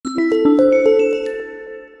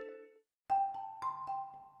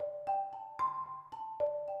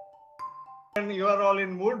And you are all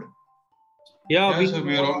in mood? Yeah, Yes, sir,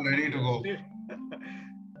 we are all ready to go.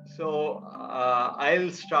 So I'll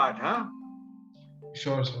start, huh?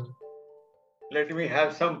 Sure, sir. Let me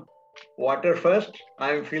have some water first.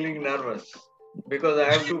 I'm feeling nervous because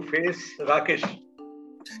I have to face Rakesh.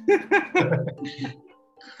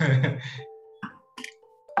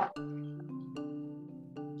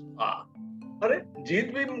 अरे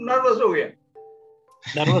जीत भी nervous हो गया.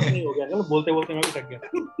 Nervous नहीं हो गया ना, बोलते बोलते मैं भी थक गया.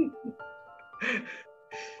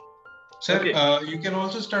 Sir, Okay. You can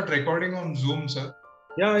also start recording on Zoom, sir.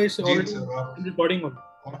 Yeah, it's already sir, recording on.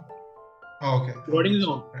 Oh, okay. Recording is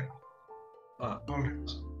on. Right. All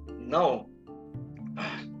right. Now,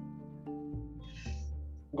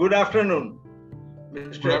 good afternoon,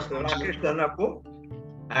 Mr. Good afternoon, sir. Rakesh Dhannapu,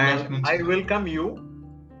 and I welcome you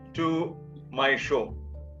to my show.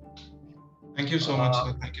 Thank you so much,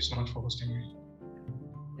 sir. Thank you so much for hosting me.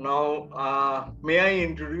 Now, may I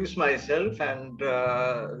introduce myself? And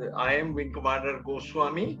I am Wing Commander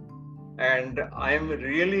Goswami, and I am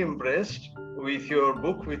really impressed with your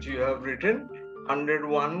book, which you have written,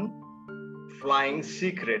 101 Flying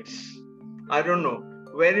Secrets. I don't know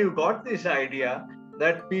where you got this idea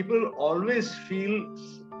that people always feel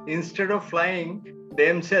instead of flying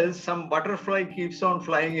themselves, some butterfly keeps on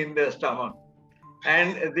flying in their stomach.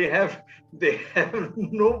 And they have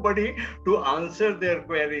nobody to answer their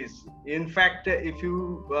queries. In fact, if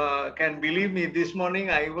you can believe me, this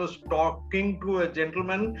morning I was talking to a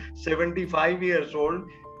gentleman, 75 years old.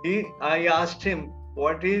 I asked him,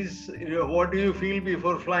 what do you feel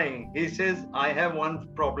before flying? He says, I have one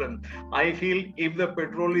problem. I feel if the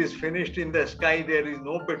petrol is finished in the sky, there is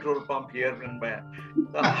no petrol pump here in Mumbai.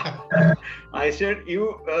 I said,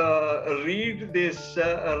 you read this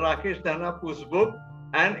Rakesh Dhannapu's book,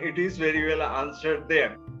 and it is very well answered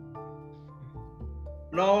there.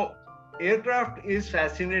 Now, aircraft is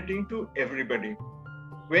fascinating to everybody.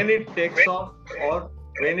 When it takes off or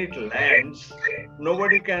when it lands,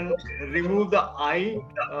 nobody can remove the eye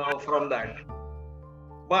from that.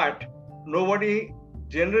 But nobody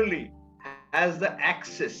generally has the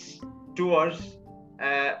access towards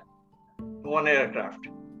one aircraft.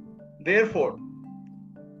 Therefore,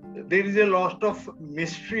 there is a lot of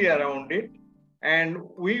mystery around it, and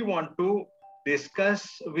we want to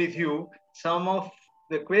discuss with you some of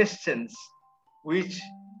the questions which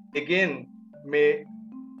again may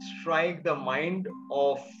strike the mind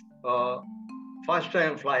of a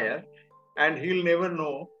first-time flyer, and he'll never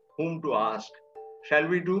know whom to ask. Shall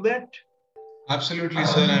we do that? Absolutely,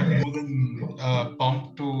 sir. I'm more than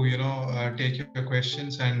pumped to take your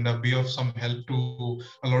questions and be of some help to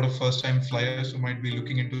a lot of first-time flyers who might be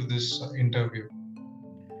looking into this interview.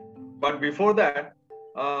 But before that,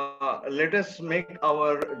 let us make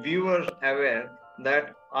our viewers aware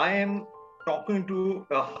that I am talking to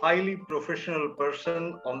a highly professional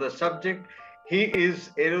person on the subject. He is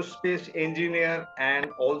aerospace engineer and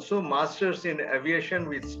also masters in aviation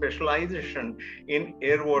with specialization in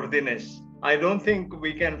airworthiness. I don't think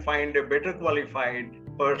we can find a better qualified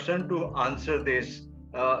person to answer these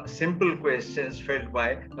simple questions felt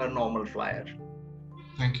by a normal flyer.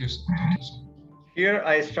 Thank you, sir. Thank you, sir. Here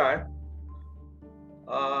I start.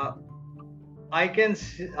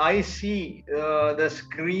 I see the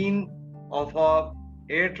screen of a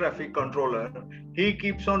air traffic controller. He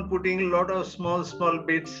keeps on putting a lot of small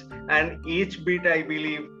bits, and each bit, I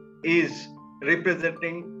believe, is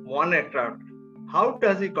representing one aircraft. How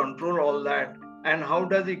does he control all that, and how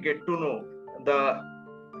does he get to know the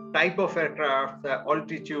type of aircraft, the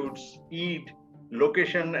altitude, speed,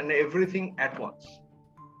 location, and everything at once?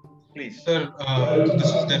 Please. Sir, this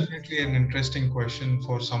is definitely an interesting question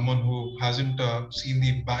for someone who hasn't seen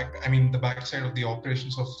the backside of the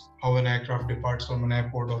operations of how an aircraft departs from an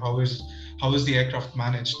airport, or how is the aircraft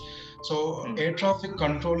managed. So air traffic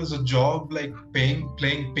control is a job like playing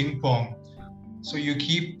ping pong. So you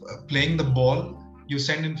keep playing the ball, you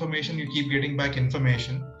send information, you keep getting back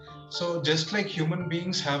information. So just like human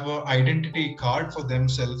beings have an identity card for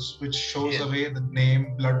themselves, which shows away the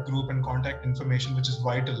name, blood group, and contact information, which is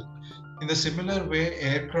vital. In the similar way,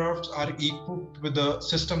 aircrafts are equipped with a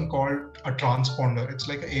system called a transponder. It's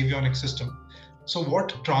like an avionics system. So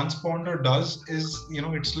what transponder does is,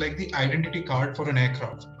 it's like the identity card for an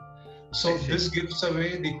aircraft. So this gives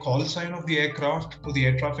away the call sign of the aircraft to the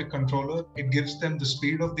air traffic controller. It gives them the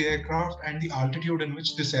speed of the aircraft and the altitude in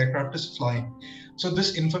which this aircraft is flying. So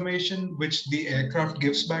this information which the aircraft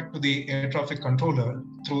gives back to the air traffic controller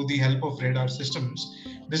through the help of radar systems,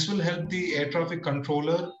 this will help the air traffic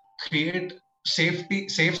controller create safe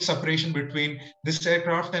separation between this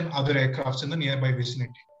aircraft and other aircrafts in the nearby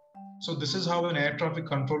vicinity. So this is how an air traffic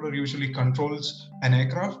controller usually controls an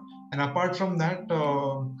aircraft. And apart from that,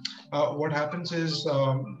 what happens is,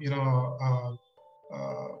 uh,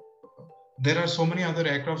 there are so many other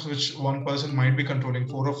aircrafts which one person might be controlling,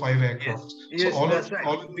 4 or 5 Yes, aircrafts. So yes, that's right.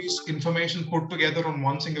 all of these information put together on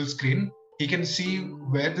one single screen, he can see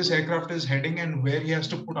where this aircraft is heading and where he has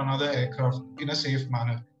to put another aircraft in a safe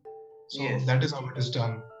manner. So Yes. that is how it is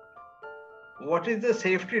done. What is the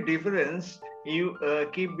safety difference you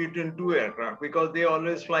keep between two aircraft, because they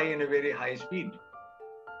always fly in a very high speed?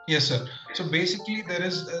 Yes, sir. So basically, there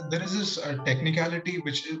is this technicality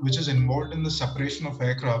which is involved in the separation of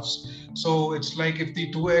aircrafts. So it's like if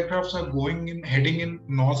the two aircrafts are heading in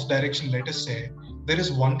north direction, let us say, there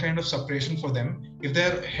is one kind of separation for them. If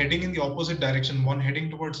they're heading in the opposite direction, one heading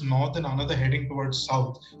towards north and another heading towards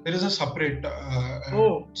south, there is a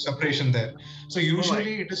Oh, separation there. So oh my.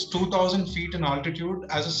 usually it is 2,000 feet in altitude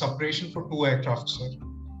as a separation for two aircraft, sir.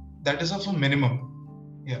 That is of a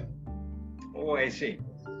minimum. Yeah. Oh, I see.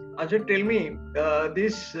 Ajay, tell me,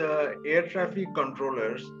 these air traffic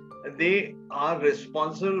controllers, they are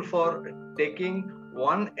responsible for taking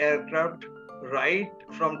one aircraft right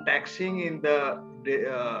from taxiing in the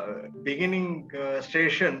beginning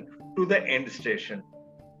station to the end station.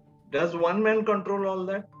 Does one man control all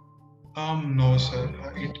that? No, sir.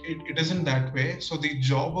 It isn't that way. So the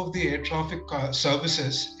job of the air traffic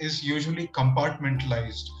services is usually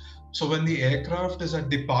compartmentalized. So when the aircraft is at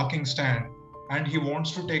the parking stand and he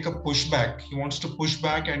wants to take a pushback, he wants to push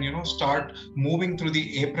back and start moving through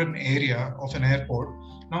the apron area of an airport.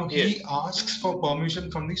 Now Yes. he asks for permission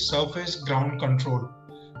from the surface ground control.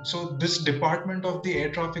 So this department of the air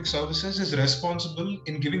traffic services is responsible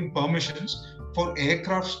in giving permissions for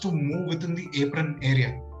aircrafts to move within the apron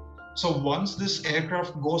area. So once this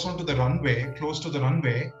aircraft goes onto the runway, close to the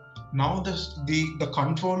runway, now the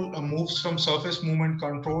control moves from surface movement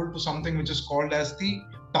control to something which is called as the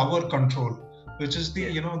tower control, which is the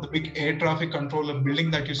the big air traffic controller building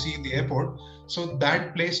that you see in the airport. So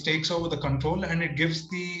that place takes over the control and it gives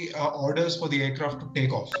the orders for the aircraft to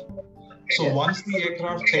take off. So once the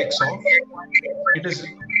aircraft takes off, it is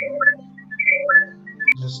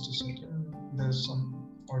just a second. There's some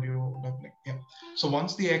audio doubling. Yeah. So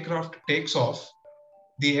once the aircraft takes off,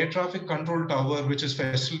 the air traffic control tower, which is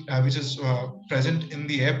present in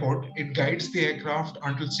the airport, it guides the aircraft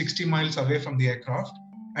until 60 miles away from the aircraft,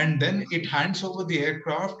 and then it hands over the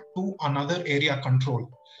aircraft to another area control.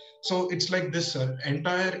 So it's like this, sir.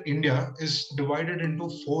 Entire India is divided into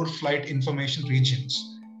 4 flight information regions.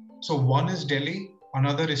 So one is Delhi,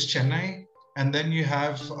 another is Chennai, and then you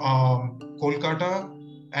have Kolkata,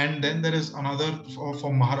 and then there is another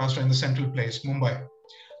for Maharashtra in the central place, Mumbai.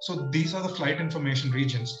 So these are the flight information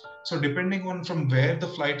regions. So depending on from where the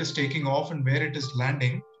flight is taking off and where it is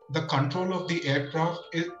landing, the control of the aircraft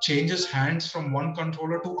changes hands from one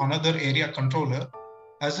controller to another area controller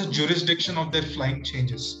as the jurisdiction of their flying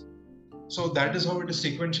changes. So that is how it is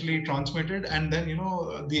sequentially transmitted, and then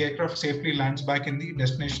the aircraft safely lands back in the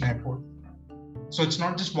destination airport. So it's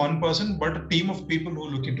not just one person, but a team of people who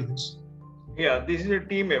look into this. Yeah, this is a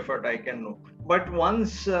team effort, I can know. But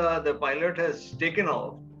once the pilot has taken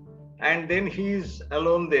off, and then he's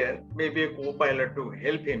alone there, maybe a co-pilot to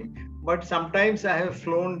help him. But sometimes I have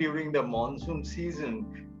flown during the monsoon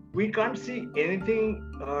season. We can't see anything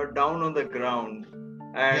down on the ground.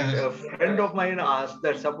 And a friend of mine asked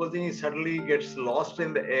that supposing he suddenly gets lost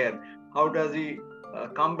in the air, how does he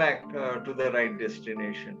come back to the right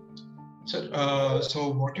destination?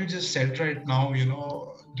 So what you just said right now,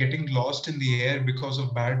 getting lost in the air because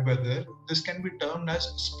of bad weather, this can be termed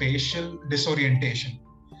as spatial disorientation.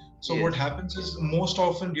 So what happens is most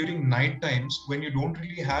often during night times, when you don't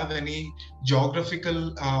really have any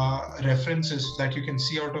geographical references that you can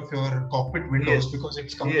see out of your cockpit windows because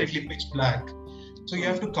it's completely pitch black. So you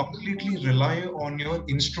have to completely rely on your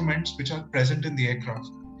instruments which are present in the aircraft.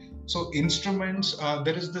 So instruments,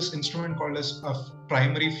 there is this instrument called as a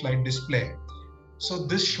primary flight display. So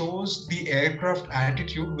this shows the aircraft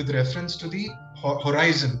attitude with reference to the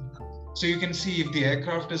horizon. So you can see if the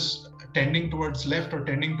aircraft is tending towards left or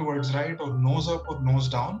tending towards right or nose up or nose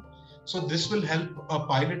down. So this will help a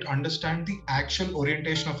pilot understand the actual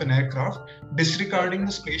orientation of an aircraft, disregarding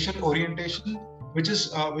the spatial orientation, which is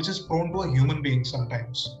prone to a human being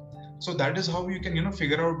sometimes. So that is how you can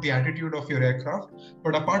figure out the attitude of your aircraft.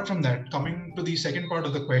 But apart from that, coming to the second part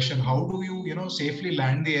of the question, how do you safely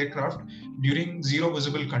land the aircraft during zero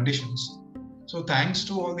visible conditions? So thanks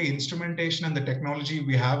to all the instrumentation and the technology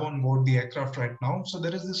we have on board the aircraft right now, so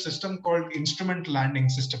there is this system called instrument landing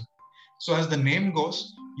system. So as the name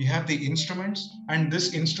goes, you have the instruments, and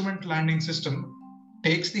this instrument landing system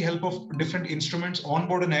takes the help of different instruments on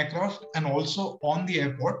board an aircraft and also on the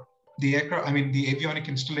airport. the aircraft, I mean, the avionic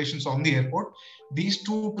installations on the airport, these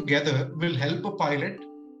two together will help a pilot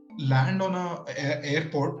land on a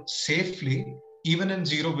airport safely, even in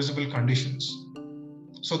zero visible conditions.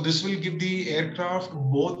 So this will give the aircraft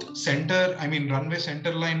both runway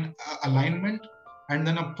center line alignment, and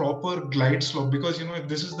then a proper glide slope. Because, if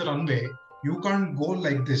this is the runway, you can't go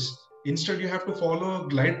like this. Instead, you have to follow a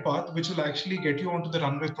glide path, which will actually get you onto the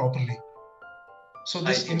runway properly. So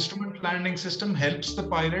this instrument landing system helps the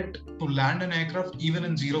pilot to land an aircraft even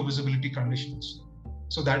in zero visibility conditions.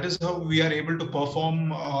 So that is how we are able to perform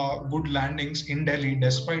good landings in Delhi,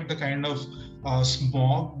 despite the kind of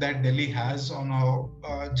smog that Delhi has on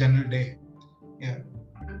a general day. Yeah.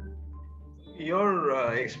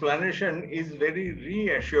 Your explanation is very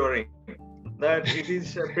reassuring that it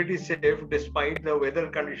is pretty safe despite the weather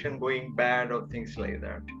condition going bad or things like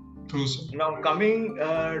that. True, sir. Now, coming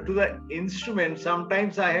to the instrument,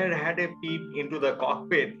 sometimes I had a peep into the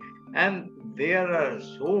cockpit, and there are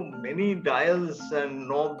so many dials and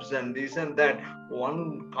knobs and this and that.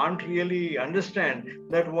 One can't really understand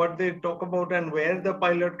that what they talk about and where the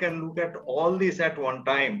pilot can look at all this at one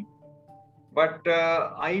time. But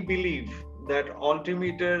I believe that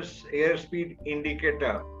altimeters, airspeed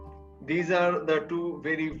indicator, these are the two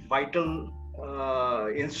very vital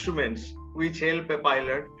instruments which help a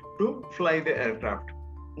pilot to fly the aircraft.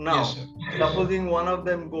 Now, Yes, sir. supposing one of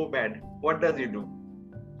them go bad, what does he do?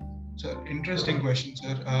 Sir, interesting question,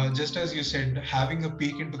 sir. Just as you said, having a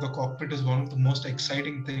peek into the cockpit is one of the most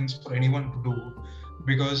exciting things for anyone to do,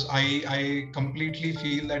 because I completely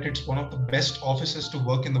feel that it's one of the best offices to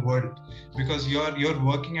work in the world, because you're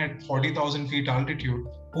working at 40,000 feet altitude.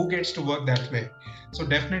 Who gets to work that way? So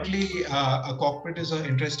definitely a cockpit is an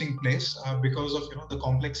interesting place because of the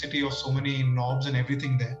complexity of so many knobs and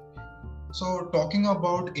everything there. So talking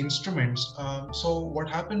about instruments, so what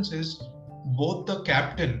happens is both the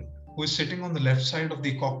captain, who is sitting on the left side of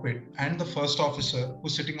the cockpit, and the first officer,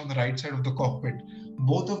 who's sitting on the right side of the cockpit,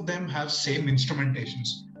 both of them have same instrumentations.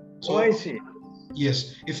 So, I see.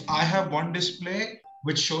 Yes, if I have one display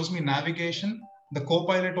which shows me navigation, the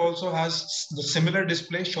co-pilot also has the similar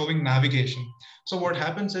display showing navigation. So what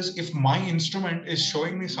happens is, if my instrument is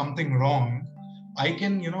showing me something wrong, I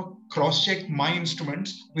can, cross-check my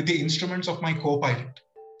instruments with the instruments of my co-pilot.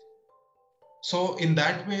 So in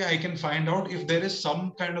that way, I can find out if there is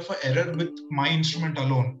some kind of an error with my instrument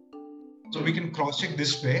alone. So we can cross-check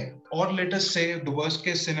this way, or let us say the worst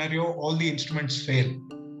case scenario, all the instruments fail.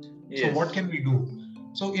 Yes. So what can we do?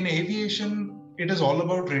 So in aviation, it is all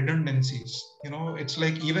about redundancies. It's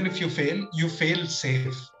like, even if you fail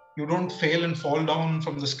safe. You don't fail and fall down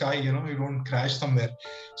from the sky, you don't crash somewhere.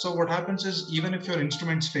 So what happens is, even if your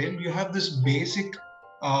instruments fail, you have this basic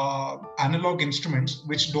analog instruments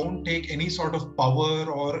which don't take any sort of power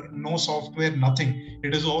or no software, nothing.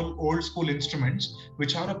 It is all old school instruments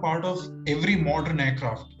which are a part of every modern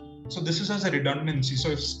aircraft. So this is as a redundancy. So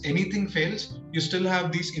if anything fails, you still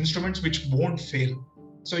have these instruments which won't fail.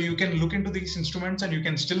 So you can look into these instruments and you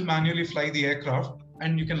can still manually fly the aircraft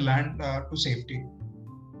and you can land to safety.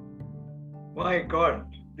 My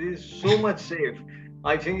God, this is so much safe.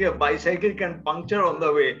 I think a bicycle can puncture on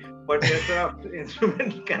the way, but aircraft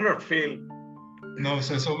instrument cannot fail. No,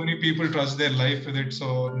 sir. So many people trust their life with it,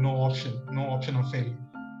 so no option of failure.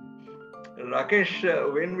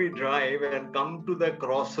 Rakesh, when we drive and come to the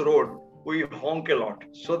crossroad, we honk a lot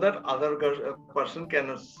so that other person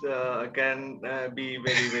can be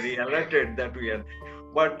very, very alerted that we are.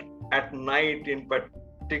 But at night in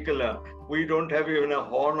particular, we don't have even a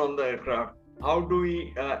horn on the aircraft. How do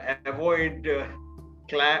we avoid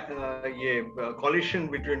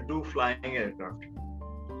collision between two flying aircraft?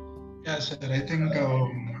 Yes, sir. I think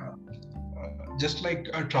just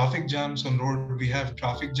like traffic jams on road, we have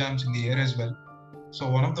traffic jams in the air as well. So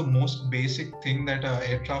one of the most basic thing that an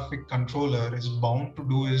air traffic controller is bound to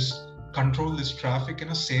do is control this traffic in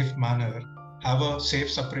a safe manner, have a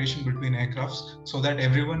safe separation between aircrafts, so that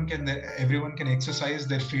everyone can exercise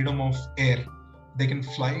their freedom of air. They can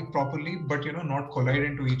fly properly, but not collide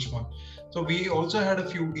into each one. So we also had a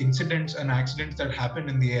few incidents and accidents that happened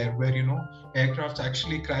in the air where aircrafts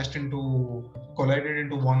actually collided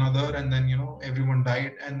into one another, and then everyone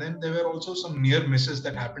died. And then there were also some near misses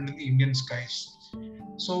that happened in the Indian skies.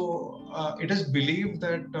 So it is believed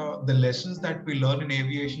that the lessons that we learn in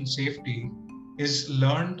aviation safety is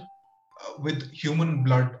learned with human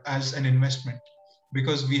blood as an investment.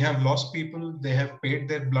 Because we have lost people, they have paid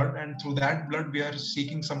their blood, and through that blood, we are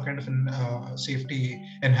seeking some kind of safety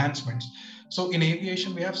enhancements. So in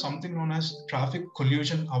aviation, we have something known as traffic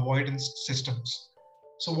collision avoidance systems.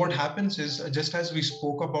 So what happens is, just as we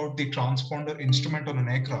spoke about the transponder instrument on an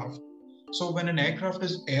aircraft, So when an aircraft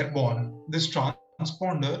is airborne, this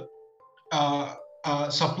transponder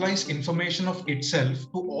supplies information of itself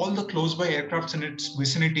to all the close by aircrafts in its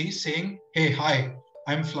vicinity saying, hey, hi,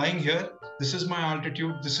 I'm flying here. This is my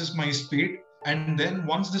altitude. This is my speed. And then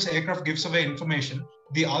once this aircraft gives away information,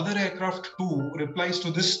 the other aircraft too replies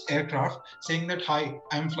to this aircraft saying that, hi,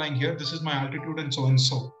 I'm flying here. This is my altitude and so and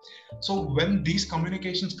so. So when these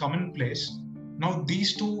communications come in place, now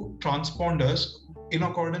these two transponders, in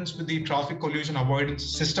accordance with the traffic collision avoidance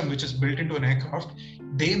system which is built into an aircraft,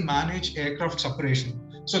 they manage aircraft separation.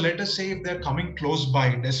 So let us say if they're coming close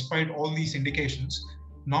by, despite all these indications,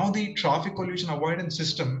 now the traffic collision avoidance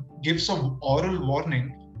system gives an oral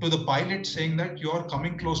warning to the pilot saying that you are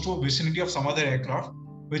coming close to a vicinity of some other aircraft,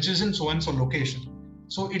 which is in so and so location.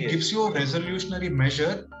 So it gives you a resolutionary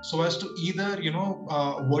measure so as to either,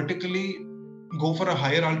 vertically go for a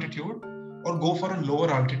higher altitude or go for a lower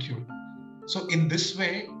altitude. So in this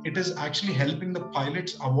way, it is actually helping the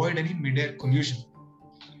pilots avoid any mid-air collision.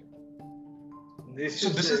 This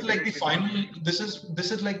is like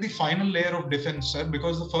the final layer of defense, sir,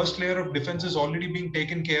 because the first layer of defense is already being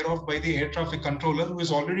taken care of by the air traffic controller, who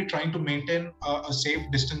is already trying to maintain a safe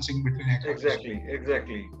distancing between aircraft.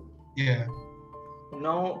 Exactly. Yeah.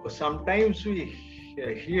 Now, sometimes we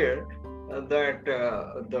hear that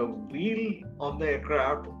the wheel of the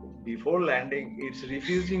aircraft before landing, it's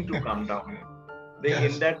refusing to come down.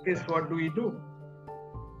 In that case, what do we do?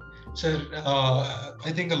 Sir,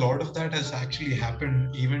 I think a lot of that has actually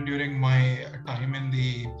happened even during my time in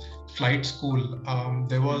the flight school.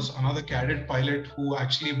 There was another cadet pilot who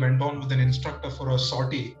actually went on with an instructor for a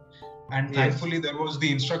sortie. And thankfully, there was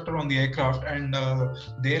the instructor on the aircraft, and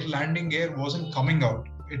their landing gear wasn't coming out.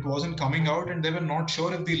 It wasn't coming out, and they were not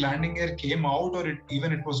sure if the landing gear came out or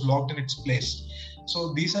it was locked in its place.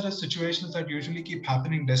 So these are the situations that usually keep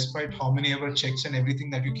happening despite how many ever checks and everything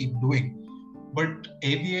that you keep doing. But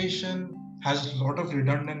aviation has a lot of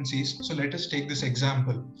redundancies. So let us take this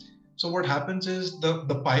example. So what happens is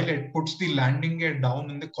the pilot puts the landing gear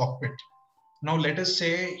down in the cockpit. Now let us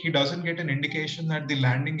say he doesn't get an indication that the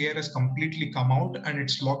landing gear has completely come out and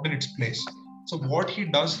it's locked in its place. So what he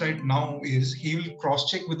does right now is he will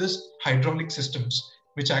cross-check with his hydraulic systems,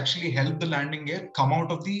 which actually help the landing gear come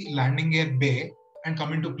out of the landing gear bay and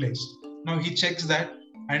come into place. Now he checks that,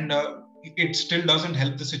 and it still doesn't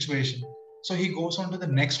help the situation. So he goes on to the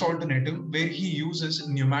next alternative where he uses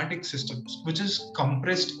pneumatic systems, which is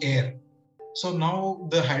compressed air. So now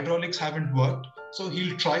the hydraulics haven't worked. So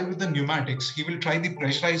he'll try with the pneumatics. He will try the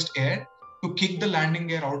pressurized air to kick the landing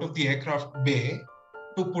gear out of the aircraft bay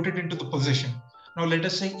to put it into the position. Now let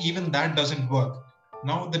us say even that doesn't work.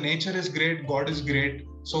 Now the nature is great, God is great.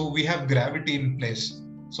 So we have gravity in place.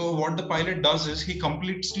 So what the pilot does is he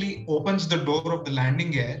completely opens the door of the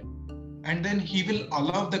landing gear, and then he will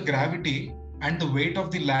allow the gravity and the weight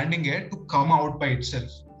of the landing gear to come out by itself.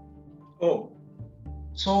 Oh.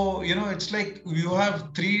 So, it's like you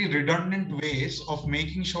have three redundant ways of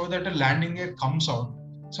making sure that a landing gear comes out.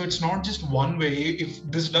 So it's not just one way. If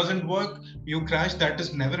this doesn't work, you crash. That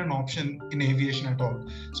is never an option in aviation at all.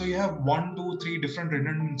 So you have 1, 2, 3 different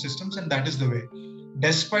redundant systems, and that is the way.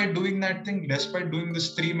 Despite doing that thing, despite doing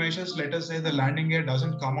these three measures, let us say the landing gear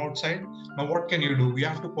doesn't come outside. Now what can you do? You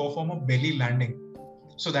have to perform a belly landing.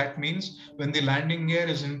 So that means when the landing gear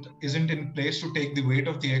isn't in place to take the weight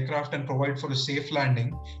of the aircraft and provide for a safe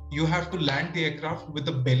landing, you have to land the aircraft with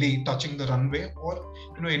the belly touching the runway, or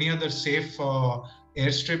any other safe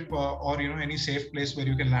airstrip or any safe place where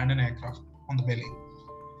you can land an aircraft on the belly.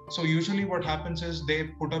 So usually what happens is they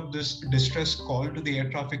put up this distress call to the air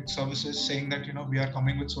traffic services saying that we are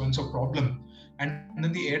coming with so and so problem. And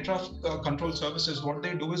then the air traffic control services, what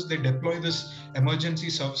they do is they deploy this emergency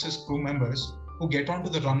services crew members who get onto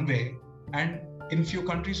the runway, and in few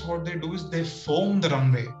countries what they do is they foam the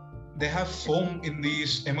runway. They have foam in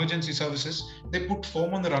these emergency services. They put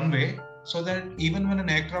foam on the runway so that even when an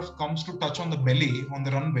aircraft comes to touch on the belly on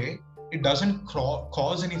the runway, it doesn't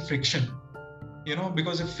cause any friction.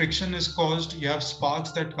 Because if friction is caused, you have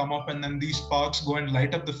sparks that come up, and then these sparks go and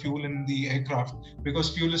light up the fuel in the aircraft, because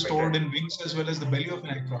fuel is stored in wings as well as the belly of an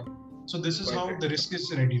aircraft. So this is how the risk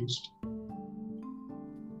is reduced.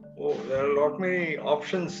 Oh, there are a lot many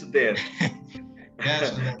options there.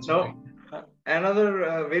 Yes. Now,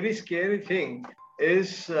 another very scary thing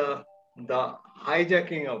is the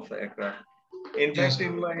hijacking of the aircraft. In fact,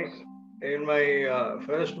 in my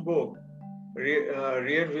first book,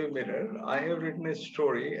 Rear View Mirror, I have written a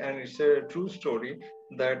story, and it's a true story,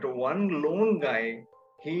 that one lone guy,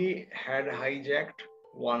 he had hijacked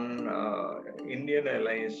one Indian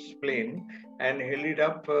Airlines plane and held it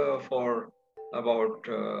up for about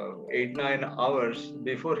 8-9 hours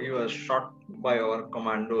before he was shot by our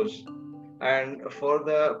commandos. And for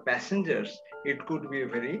the passengers, it could be a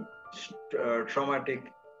very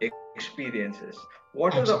traumatic experiences.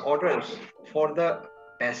 What are the Absolutely. orders for the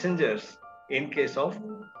passengers in case of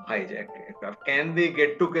hijacked aircraft? Can they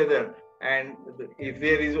get together? And if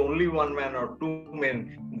there is only one man or two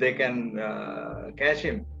men, they can catch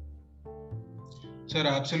him. Sir,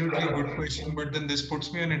 absolutely good question. But then this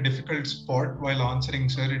puts me in a difficult spot while answering,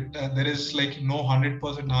 sir. There is like no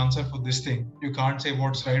 100% answer for this thing. You can't say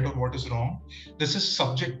what's right or what is wrong. This is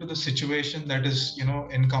subject to the situation that is,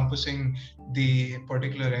 encompassing the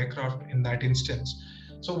particular aircraft in that instance.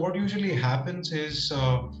 So what usually happens is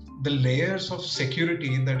the layers of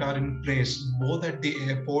security that are in place, both at the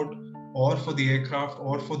airport or for the aircraft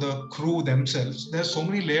or for the crew themselves. There are so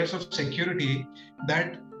many layers of security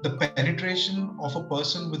that the penetration of a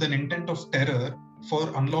person with an intent of terror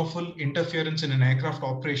for unlawful interference in an aircraft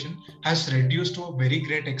operation has reduced to a very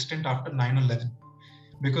great extent after 9/11.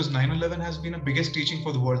 Because 9/11 has been a biggest teaching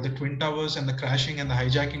for the world. The Twin Towers and the crashing and the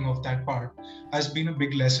hijacking of that part has been a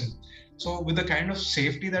big lesson. So with the kind of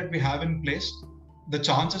safety that we have in place, the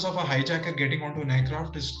chances of a hijacker getting onto an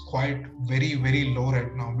aircraft is quite very, very low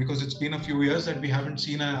right now, because it's been a few years that we haven't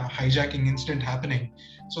seen a hijacking incident happening.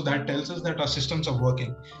 So that tells us that our systems are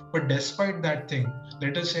working. But despite that thing,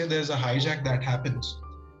 let us say there's a hijack that happens.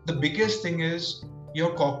 The biggest thing is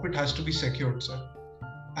your cockpit has to be secured, sir.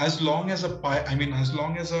 As long as a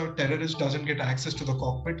terrorist doesn't get access to the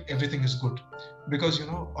cockpit, everything is good. Because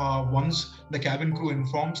once the cabin crew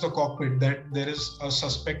informs the cockpit that there is a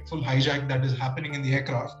suspectful hijack that is happening in the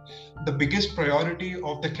aircraft, the biggest priority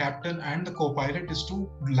of the captain and the co-pilot is to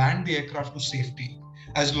land the aircraft to safety.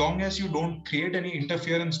 As long as you don't create any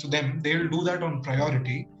interference to them, they'll do that on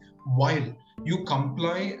priority, while you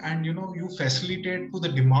comply and you facilitate to the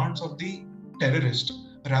demands of the terrorist,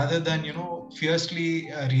 rather than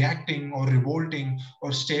fiercely reacting or revolting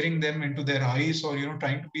or staring them into their eyes, or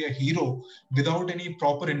trying to be a hero without any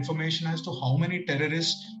proper information as to how many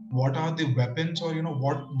terrorists, what are the weapons, or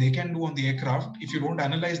what they can do on the aircraft. If you don't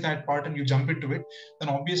analyze that part and you jump into it, then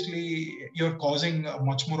obviously you're causing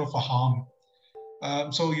much more of a harm.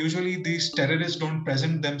 So usually these terrorists don't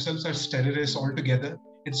present themselves as terrorists altogether.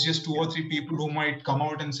 It's just two or three people who might come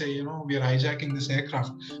out and say, we are hijacking this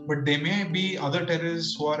aircraft. But they may be other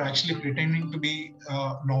terrorists who are actually pretending to be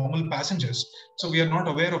normal passengers. So we are not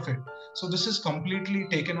aware of it. So this is completely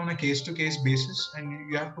taken on a case-to-case basis,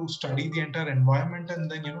 and you have to study the entire environment.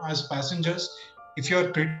 And then, as passengers, if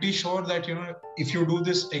you're pretty sure that if you do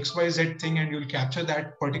this XYZ thing and you'll capture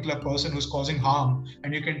that particular person who's causing harm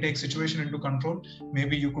and you can take situation into control,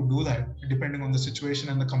 maybe you could do that, depending on the situation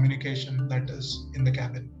and the communication that is in the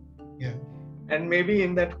cabin. Yeah. And maybe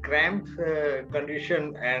in that cramped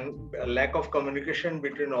condition and lack of communication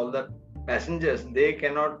between all the passengers, they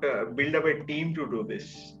cannot build up a team to do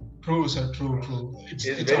this. True, sir. True. It's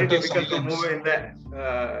very difficult to move in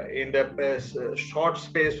the short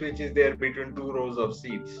space which is there between two rows of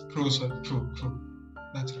seats. True, sir. True.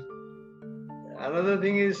 That's right. Another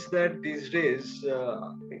thing is that these days,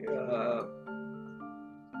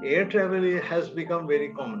 air travel has become very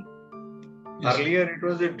common. Yes. Earlier, it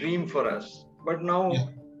was a dream for us, but now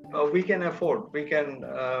we can afford. We can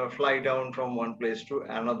fly down from one place to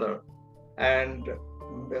another, and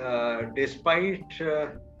despite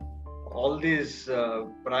all these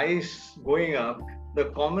price going up, the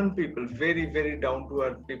common people, very, very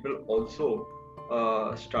down-to-earth people also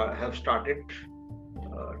have started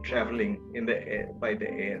traveling by the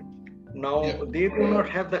air. Now they do not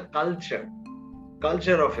have the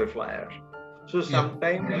culture of a flyer. So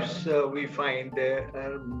sometimes we find they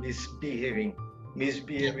are misbehaving with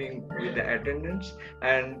the attendants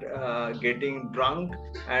and getting drunk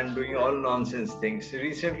and doing all nonsense things.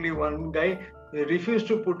 Recently, one guy refused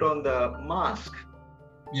to put on the mask.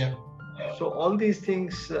 Yeah. So all these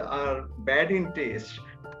things are bad in taste.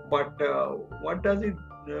 But what does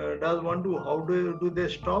one do? How do they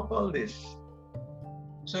stop all this?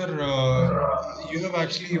 Sir, you have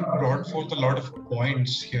actually brought forth a lot of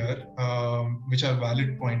points here, which are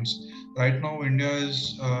valid points. Right now, India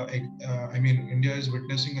is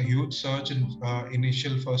witnessing a huge surge in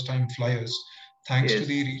initial first-time flyers, thanks to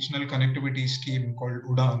the regional connectivity scheme called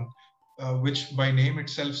UDAN, which by name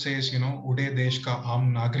itself says, Ude Desh Ka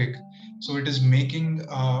Aam Nagrik. So it is making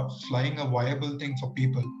flying a viable thing for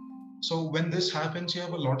people. So when this happens, you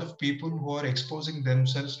have a lot of people who are exposing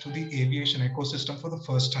themselves to the aviation ecosystem for the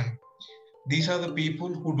first time. These are the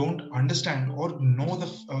people who don't understand or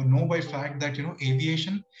know by fact that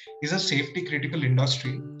aviation is a safety critical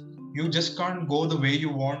industry, You just can't go the way you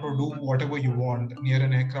want or do whatever you want near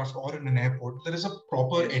an aircraft or in an airport. There is a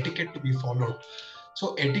proper etiquette to be followed.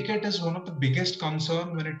 So etiquette is one of the biggest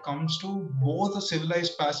concern when it comes to both a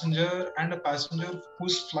civilized passenger and a passenger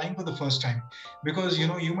who's flying for the first time. Because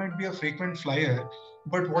you might be a frequent flyer,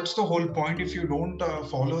 but what's the whole point if you don't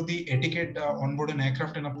follow the etiquette on board an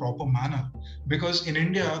aircraft in a proper manner? Because in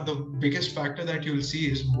India, the biggest factor that you'll see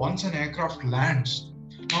is once an aircraft lands,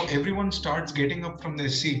 now everyone starts getting up from their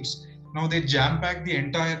seats. Now they jam pack the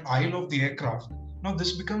entire aisle of the aircraft. Now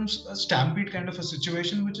this becomes a stampede kind of a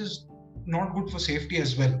situation, which is not good for safety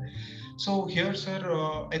as well. So here, sir,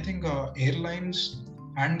 I think airlines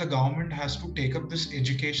and the government has to take up this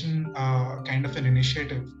education kind of an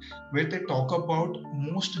initiative where they talk about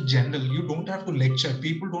most general. You don't have to lecture.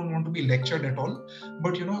 People don't want to be lectured at all,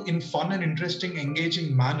 but in fun and interesting,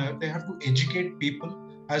 engaging manner, they have to educate people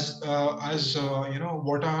as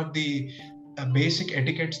what are the basic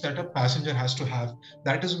etiquettes that a passenger has to have.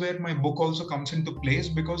 That is where my book also comes into place,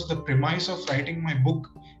 because the premise of writing my book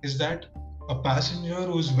is that a passenger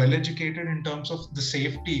who is well educated in terms of the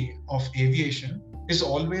safety of aviation is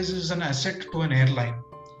always is an asset to an airline.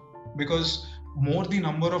 Because more the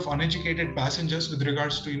number of uneducated passengers with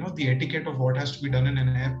regards to the etiquette of what has to be done in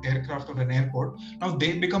an aircraft or an airport, now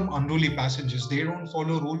they become unruly passengers. They don't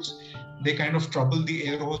follow rules. They kind of trouble the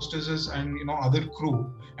air hostesses and other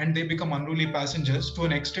crew, and they become unruly passengers to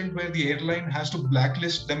an extent where the airline has to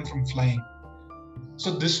blacklist them from flying.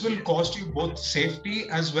 So this will cost you both safety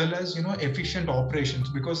as well as efficient operations,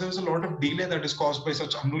 because there's a lot of delay that is caused by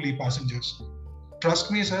such unruly passengers.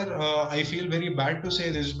 Trust me, sir, I feel very bad to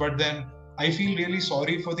say this, but then I feel really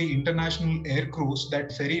sorry for the international air crews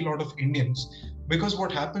that ferry a lot of Indians, because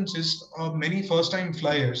what happens is many first-time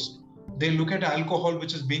flyers, they look at alcohol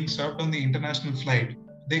which is being served on the international flight.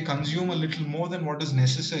 They consume a little more than what is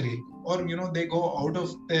necessary, or they go out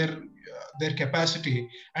of their capacity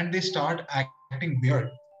and they start acting weird.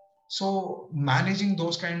 So managing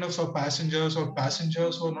those kind of passengers or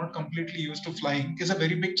passengers who are not completely used to flying is a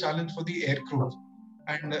very big challenge for the air crew.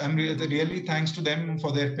 And I'm really thanks to them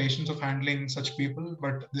for their patience of handling such people,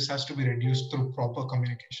 but this has to be reduced through proper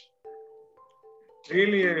communication.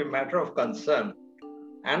 Really a matter of concern.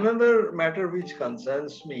 Another matter which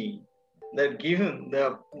concerns me, that given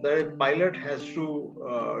the pilot has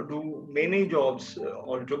to do many jobs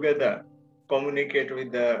altogether, communicate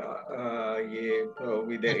with the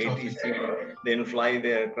ATC, then fly the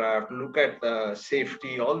aircraft, look at the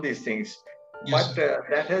safety, all these things. Yes, But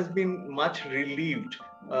that has been much relieved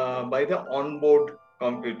by the onboard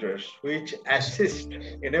computers, which assist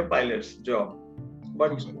in a pilot's job.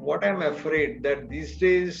 But what I'm afraid that these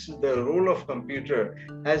days the role of computer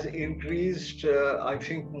has increased, I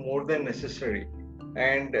think, more than necessary,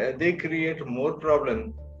 and they create more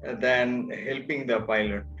problem than helping the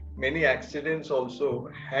pilot. Many accidents also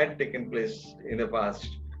had taken place in the past.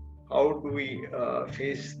 How do we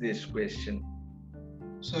face this question?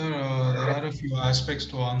 Sir, there are a few aspects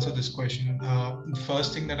to answer this question. The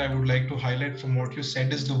first thing that I would like to highlight from what you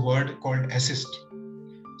said is the word called assist.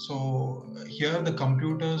 So here the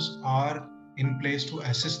computers are in place to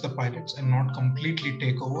assist the pilots and not completely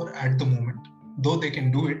take over at the moment, though they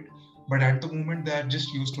can do it, but at the moment they are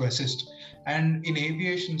just used to assist. And in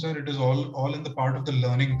aviation, sir, it is all in the part of the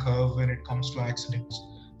learning curve when it comes to accidents.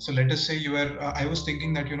 So let us say you are, I was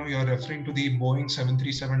thinking that, you are referring to the Boeing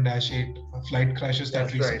 737-8 flight crashes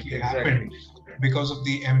that recently happened because of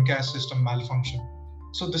the MCAS system malfunction.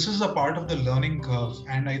 So this is a part of the learning curve.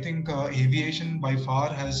 And I think aviation by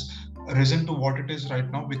far has risen to what it is right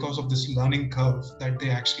now because of this learning curve that they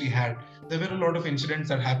actually had. There were a lot of incidents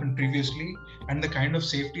that happened previously, and the kind of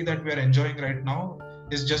safety that we are enjoying right now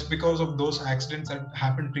is just because of those accidents that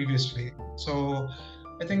happened previously. So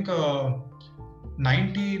I think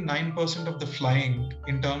 99% of the flying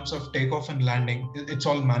in terms of takeoff and landing, it's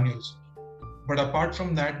all manuals. But apart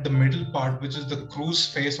from that, the middle part, which is the cruise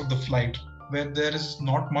phase of the flight, where there is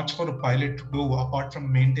not much for a pilot to do apart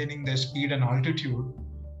from maintaining their speed and altitude,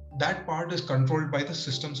 that part is controlled by the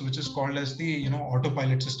systems, which is called as the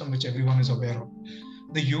autopilot system, which everyone is aware of.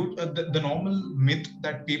 The normal myth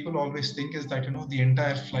that people always think is that the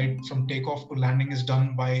entire flight from takeoff to landing is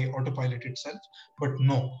done by autopilot itself, but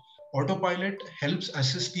no. Autopilot helps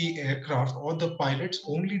assist the aircraft or the pilots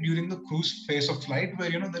only during the cruise phase of flight, where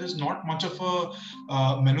there is not much of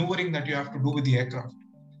a maneuvering that you have to do with the aircraft.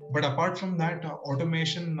 But apart from that,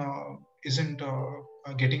 automation isn't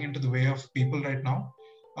getting into the way of people right now.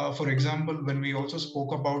 For example, when we also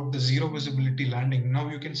spoke about the zero visibility landing, now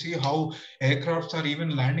you can see how aircrafts are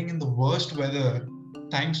even landing in the worst weather.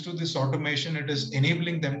 Thanks to this automation, it is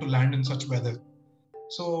enabling them to land in such weather.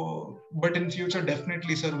 So, but in future,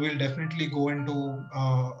 definitely, sir, we'll definitely go into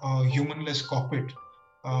a humanless cockpit,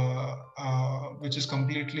 which is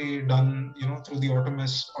completely done, through the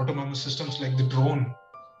autonomous systems like the drone,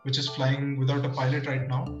 which is flying without a pilot right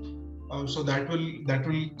now. So that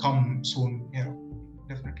will come soon. Yeah,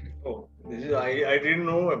 definitely. Oh, I didn't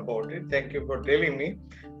know about it. Thank you for telling me.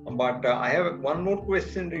 But I have one more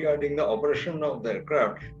question regarding the operation of the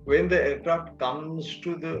aircraft. When the aircraft comes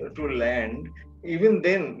to land, even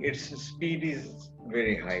then its speed is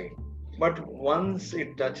very high. But once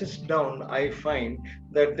it touches down, I find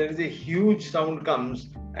that there is a huge sound comes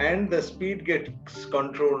and the speed gets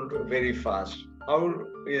controlled very fast. How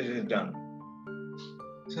is it done?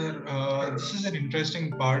 Sir, this is an interesting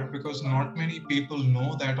part because not many people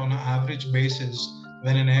know that on an average basis,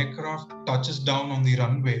 when an aircraft touches down on the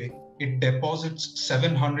runway, it deposits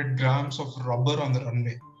 700 grams of rubber on the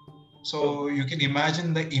runway. So you can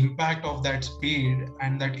imagine the impact of that speed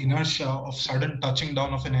and that inertia of sudden touching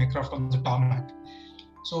down of an aircraft on the tarmac.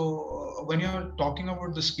 So when you're talking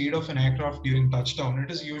about the speed of an aircraft during touchdown, it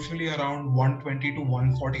is usually around 120 to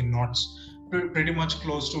 140 knots, pretty much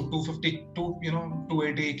close to 250 to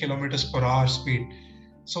 280 kilometers per hour speed.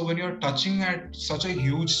 So when you're touching at such a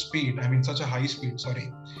huge speed, I mean such a high speed,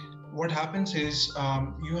 sorry, what happens is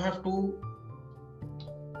you have to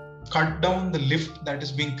cut down the lift that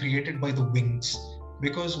is being created by the wings,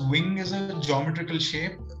 because wing is a geometrical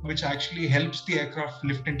shape which actually helps the aircraft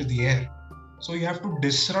lift into the air. So you have to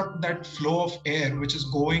disrupt that flow of air which is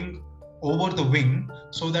going over the wing,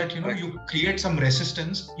 so that you create some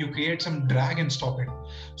resistance, you create some drag and stop it.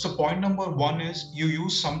 So point number one is you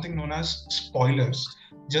use something known as spoilers.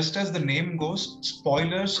 Just as the name goes,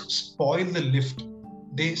 spoilers spoil the lift.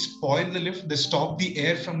 They spoil the lift, they stop the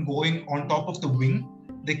air from going on top of the wing,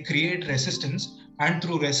 they create resistance, and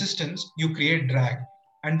through resistance you create drag,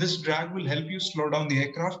 and this drag will help you slow down the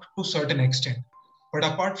aircraft to a certain extent. But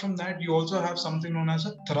apart from that, you also have something known as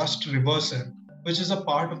a thrust reverser, which is a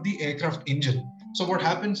part of the aircraft engine. So what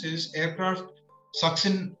happens is the aircraft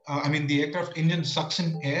engine sucks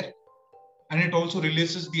in air, and it also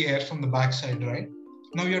releases the air from the backside, right?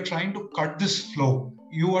 Now you're trying to cut this flow.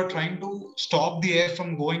 You are trying to stop the air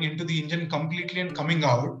from going into the engine completely and coming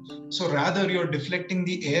out. So rather you're deflecting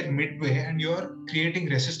the air midway and you're creating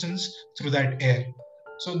resistance through that air.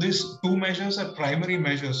 So these two measures are primary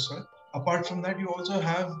measures, sir. Apart from that, you also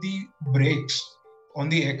have the brakes on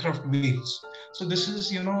the aircraft wheels. So this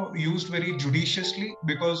is, used very judiciously,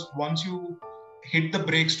 because once you hit the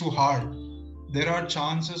brakes too hard, there are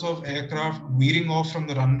chances of aircraft veering off from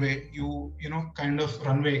the runway. Kind of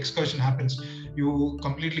runway excursion happens. You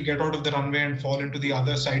completely get out of the runway and fall into the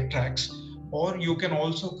other side tracks. Or you can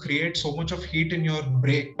also create so much of heat in your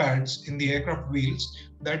brake pads in the aircraft wheels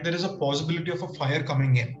that there is a possibility of a fire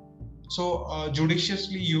coming in. So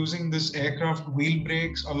judiciously using this aircraft wheel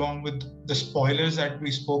brakes along with the spoilers that we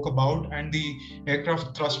spoke about and the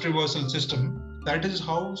aircraft thrust reversal system, that is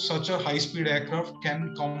how such a high-speed aircraft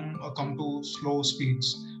can come to slow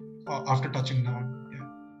speeds after touching down. Yeah.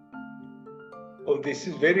 Oh, this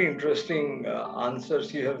is very interesting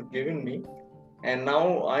answers you have given me. And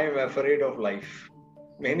now I am afraid of life.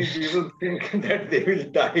 Many people think that they will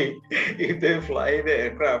die if they fly the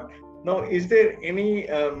aircraft. Now, is there any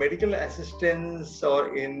medical assistance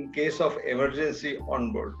or in case of emergency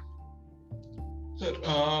on board? Sir,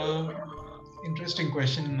 interesting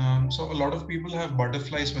question. So a lot of people have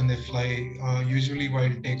butterflies when they fly. Usually while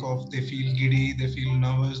takeoff, they feel giddy, they feel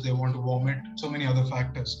nervous, they want to vomit, so many other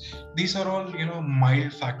factors. These are all,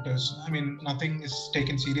 mild factors. I mean, nothing is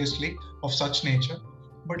taken seriously of such nature.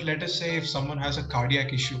 But let us say if someone has a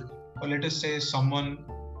cardiac issue, or let us say someone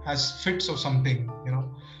has fits or something,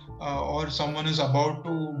 or someone is about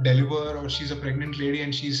to deliver, or she's a pregnant lady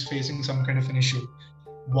and she's facing some kind of an issue.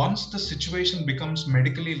 Once the situation becomes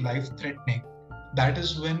medically life-threatening, that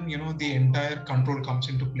is when the entire control comes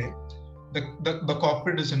into play. The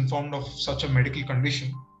cockpit is informed of such a medical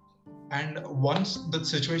condition, and once the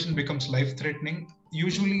situation becomes life-threatening,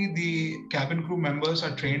 usually the cabin crew members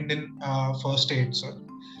are trained in first aid, sir.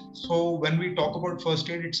 So when we talk about first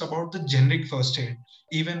aid, it's about the generic first aid.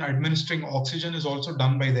 Even administering oxygen is also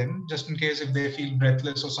done by them, just in case if they feel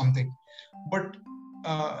breathless or something. But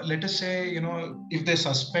let us say, if they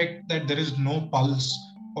suspect that there is no pulse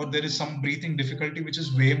or there is some breathing difficulty, which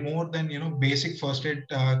is way more than, basic first aid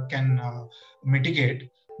can mitigate,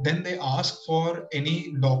 then they ask for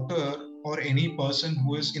any doctor or any person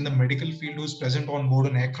who is in the medical field who is present on board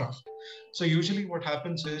an aircraft. So usually what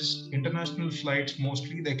happens is international flights,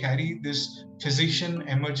 mostly they carry this physician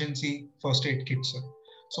emergency first aid kit, sir.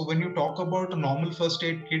 So when you talk about a normal first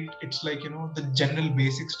aid kit, it's like, the general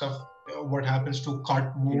basic stuff what happens to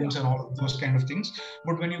cut wounds and all of those kind of things.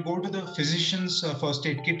 But when you go to the physician's first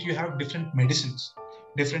aid kit, you have different medicines,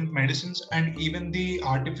 and even the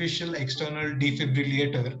artificial external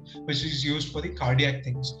defibrillator, which is used for the cardiac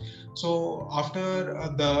things. So after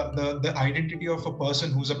the identity of a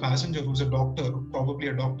person who's a passenger, who's a doctor, probably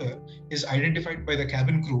a doctor, is identified by the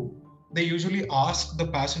cabin crew, they usually ask the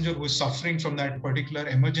passenger who is suffering from that particular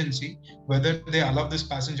emergency whether they allow this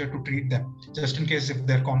passenger to treat them, just in case if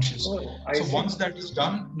they're conscious. So once that is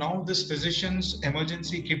done, now this physician's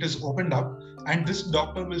emergency kit is opened up, and this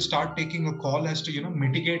doctor will start taking a call as to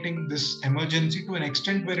mitigating this emergency to an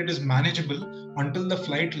extent where it is manageable until the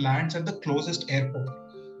flight lands at the closest airport.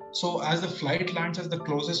 So as the flight lands at the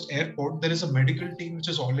closest airport, there is a medical team which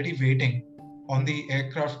is already waiting on the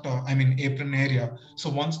aircraft, apron area. So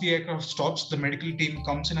once the aircraft stops, the medical team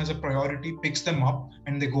comes in as a priority, picks them up,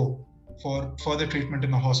 and they go for further treatment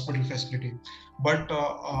in a hospital facility. But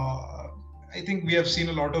I think we have seen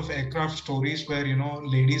a lot of aircraft stories where,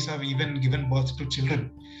 ladies have even given birth to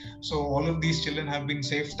children. So all of these children have been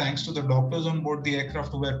saved thanks to the doctors on board the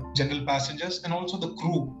aircraft who were general passengers, and also the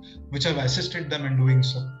crew which have assisted them in doing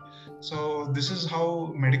so. So this is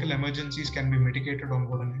how medical emergencies can be mitigated on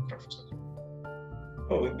board an aircraft.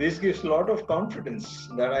 Oh, this gives a lot of confidence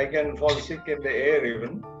that I can fall sick in the air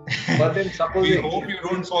even. But then supposing... We hope you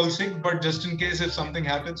don't fall sick, but just in case if something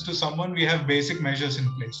happens to someone, we have basic measures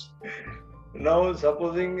in place. Now,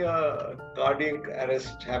 supposing cardiac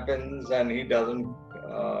arrest happens and he doesn't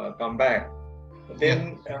come back,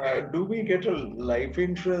 then do we get a life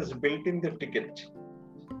insurance built in the ticket?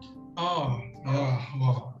 Oh,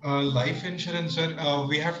 wow. Life insurance, sir,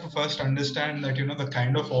 we have to first understand that, the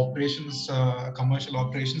kind of operations, commercial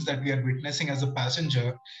operations that we are witnessing as a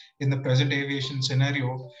passenger in the present aviation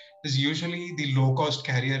scenario is usually the low-cost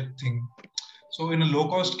carrier thing. So in a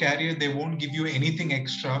low-cost carrier, they won't give you anything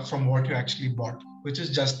extra from what you actually bought, which is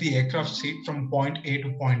just the aircraft seat from point A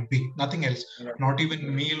to point B, nothing else, not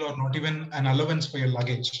even meal or not even an allowance for your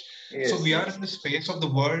luggage. Yes, so we are in this phase of the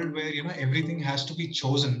world where, everything has to be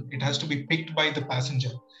chosen. It has to be picked by the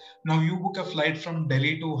passenger. Now you book a flight from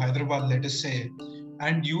Delhi to Hyderabad, let us say,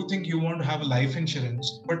 and you think you want to have a life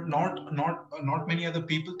insurance, but not many other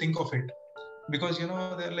people think of it, because,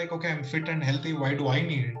 they're like, okay, I'm fit and healthy. Why do I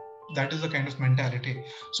need it? That is the kind of mentality.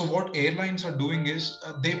 So what airlines are doing is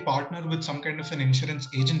they partner with some kind of an insurance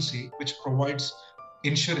agency which provides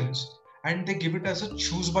insurance, and they give it as a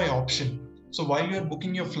choose by option. So while you're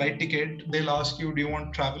booking your flight ticket, they'll ask you, do you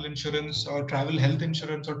want travel insurance or travel health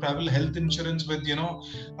insurance or travel health insurance with,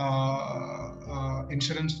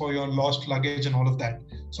 insurance for your lost luggage and all of that.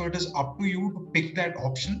 So it is up to you to pick that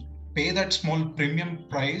option, pay that small premium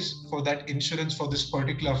price for that insurance for this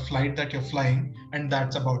particular flight that you're flying, and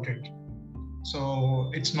that's about it.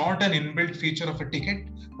 So it's not an inbuilt feature of a ticket,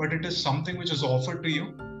 but it is something which is offered to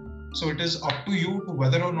you. So it is up to you to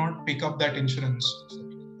whether or not pick up that insurance.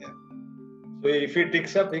 Yeah. So if he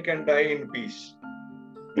ticks up, he can die in peace.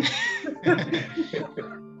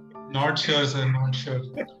 Not sure, sir. Not sure.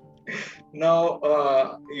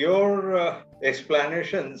 Now, your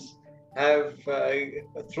explanations have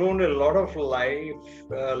thrown a lot of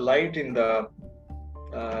light in the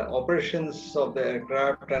operations of the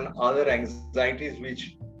aircraft and other anxieties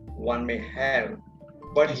which one may have.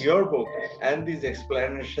 But your book and these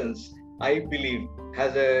explanations, I believe,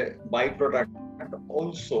 has a byproduct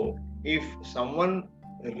also. If someone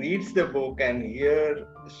reads the book and hear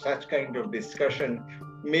such kind of discussion,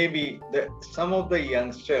 maybe some of the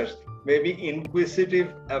youngsters may be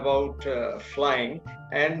inquisitive about flying,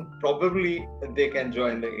 and probably they can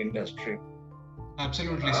join the industry.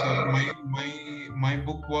 Absolutely, sir. My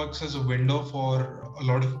book works as a window for a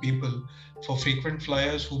lot of people, for frequent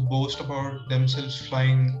flyers who boast about themselves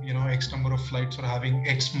flying, X number of flights or having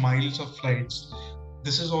X miles of flights.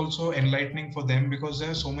 This is also enlightening for them, because there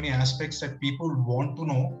are so many aspects that people want to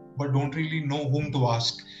know but don't really know whom to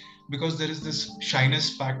ask. Because there is this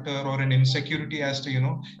shyness factor or an insecurity as to,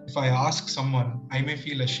 if I ask someone, I may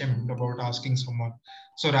feel ashamed about asking someone.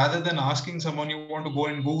 So rather than asking someone, you want to go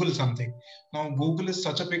and Google something. Now, Google is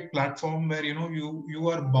such a big platform where, you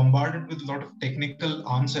are bombarded with a lot of technical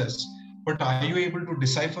answers. But are you able to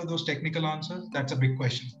decipher those technical answers? That's a big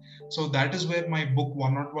question. So that is where my book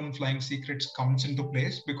 101 Flying Secrets comes into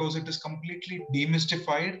place, because it is completely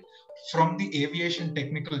demystified from the aviation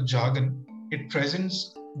technical jargon. It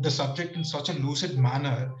presents the subject in such a lucid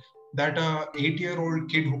manner that a 8-year-old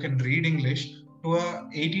kid who can read English to a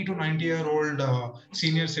 80 to 90-year-old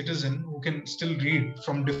senior citizen who can still read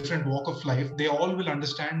from different walk of life, they all will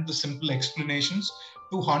understand the simple explanations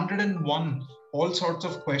to 101 all sorts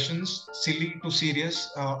of questions, silly to serious,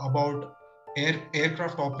 about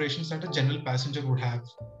aircraft operations that a general passenger would have.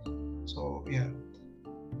 So yeah.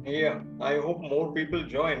 Yeah, I hope more people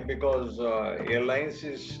join because airlines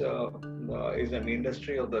is an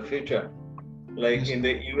industry of the future. Like Yes. in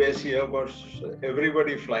the US, here was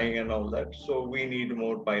everybody flying and all that. So we need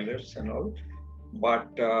more pilots and all, but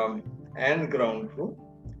and ground crew.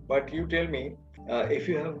 But you tell me if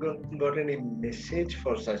you have got any message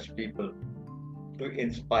for such people to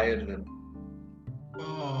inspire them.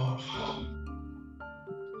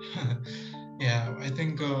 Yeah, I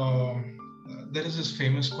think there is this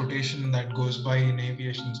famous quotation that goes by in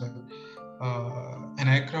aviation, sir. An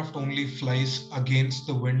aircraft only flies against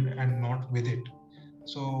the wind and not with it.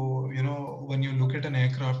 So, when you look at an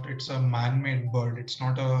aircraft, it's a man-made bird. It's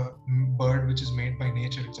not a bird which is made by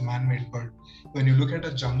nature. It's a man-made bird. When you look at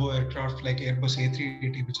a jumbo aircraft like Airbus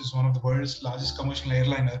A380, which is one of the world's largest commercial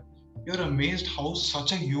airliner, you're amazed how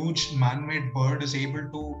such a huge man-made bird is able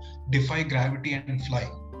to defy gravity and fly.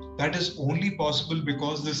 That is only possible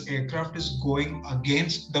because this aircraft is going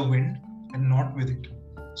against the wind and not with it.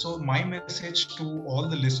 So my message to all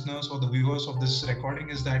the listeners or the viewers of this recording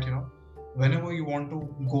is that, whenever you want to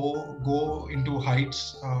go into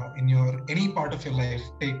heights in your any part of your life,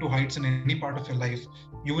 take to heights in any part of your life,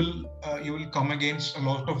 you will come against a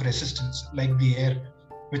lot of resistance, like the air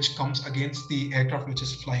which comes against the aircraft which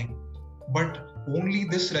is flying. But only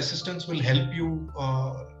this resistance will help you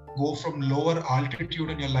go from lower altitude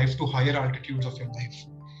in your life to higher altitudes of your life.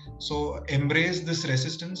 So embrace this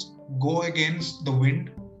resistance, go against the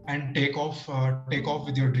wind, and take off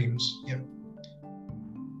with your dreams. Yeah.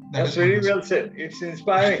 That's very well said. It's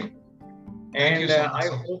inspiring. Thank you And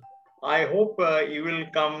so much, I hope you will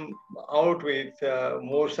come out with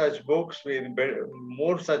more such books with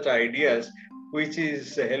more such ideas, which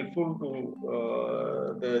is helpful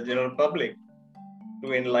to the general public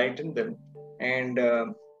to enlighten them. And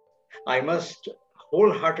I must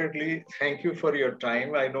wholeheartedly thank you for your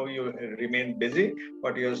time. I know you remain busy,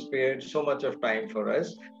 but you have spared so much of time for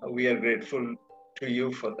us. We are grateful to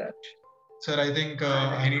you for that. Sir, I think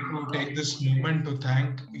I need to take this moment to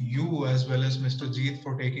thank you as well as Mr. Jeet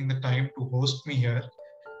for taking the time to host me here.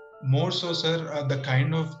 More so, sir, the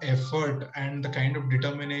kind of effort and the kind of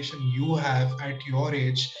determination you have at your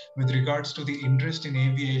age with regards to the interest in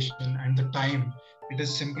aviation and the time, it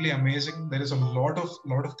is simply amazing. There is a lot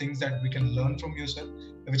of things that we can learn from you, sir,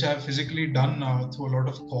 which I have physically done through a lot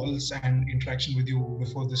of calls and interaction with you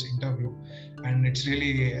before this interview, and it's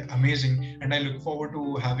really amazing. And I look forward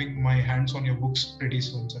to having my hands on your books pretty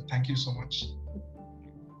soon, sir. Thank you so much.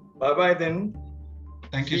 Bye bye then.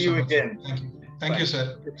 Thank See you so you much. again. Thank you. Thank you,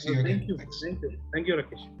 sir. See you again. Thank you. Thanks. Thank you,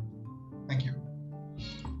 Rakesh. Thank you.